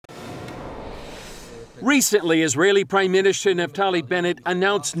Recently, Israeli Prime Minister Naftali Bennett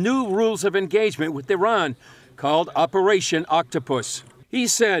announced new rules of engagement with Iran called Operation Octopus. He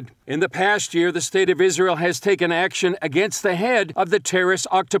said, in the past year, the state of Israel has taken action against the head of the terrorist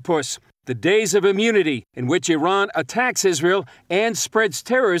Octopus. The days of immunity in which Iran attacks Israel and spreads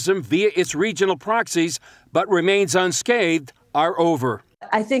terrorism via its regional proxies but remains unscathed are over.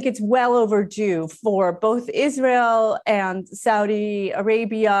 I think it's well overdue for both Israel and Saudi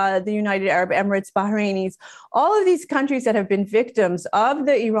Arabia, the United Arab Emirates, Bahrainis, all of these countries that have been victims of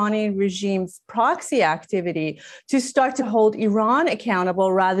the Iranian regime's proxy activity to start to hold Iran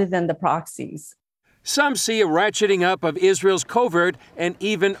accountable rather than the proxies. Some see a ratcheting up of Israel's covert and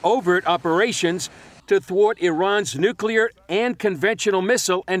even overt operations to thwart Iran's nuclear and conventional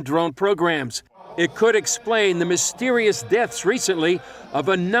missile and drone programs. It could explain the mysterious deaths recently of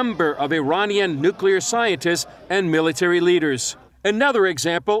a number of Iranian nuclear scientists and military leaders. Another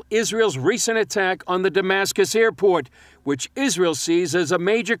example, Israel's recent attack on the Damascus airport, which Israel sees as a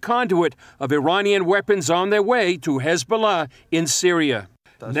major conduit of Iranian weapons on their way to Hezbollah in Syria.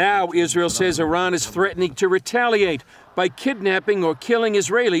 Now Israel says Iran is threatening to retaliate by kidnapping or killing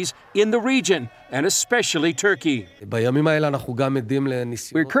Israelis in the region, and especially Turkey.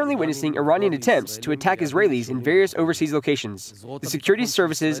 We're currently witnessing Iranian attempts to attack Israelis in various overseas locations. The security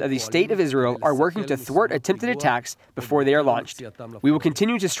services of the State of Israel are working to thwart attempted attacks before they are launched. We will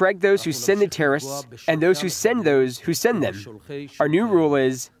continue to strike those who send the terrorists and those who send them. Our new rule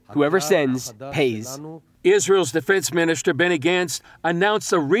is, whoever sends, pays. Israel's Defense Minister Benny Gantz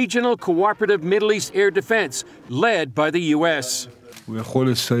announced a regional cooperative Middle East air defense led by the U.S.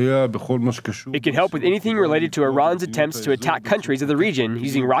 It can help with anything related to Iran's attempts to attack countries of the region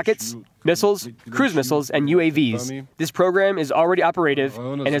using rockets, missiles, cruise missiles, and UAVs. This program is already operative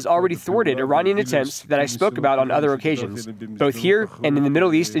and has already thwarted Iranian attempts that I spoke about on other occasions, both here and in the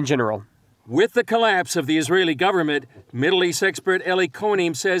Middle East in general. With the collapse of the Israeli government, Middle East expert Eli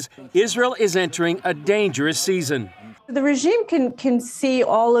Konim says Israel is entering a dangerous season. The regime can see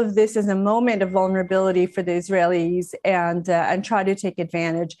all of this as a moment of vulnerability for the Israelis and try to take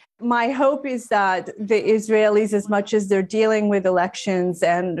advantage. My hope is that the Israelis, as much as they're dealing with elections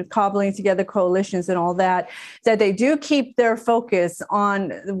and cobbling together coalitions and all that, that they do keep their focus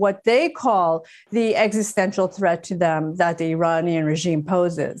on what they call the existential threat to them that the Iranian regime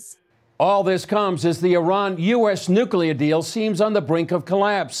poses. All this comes as the Iran-U.S. nuclear deal seems on the brink of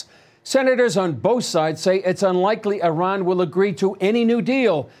collapse. Senators on both sides say it's unlikely Iran will agree to any new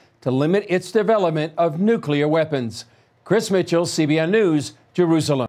deal to limit its development of nuclear weapons. Chris Mitchell, CBN News, Jerusalem.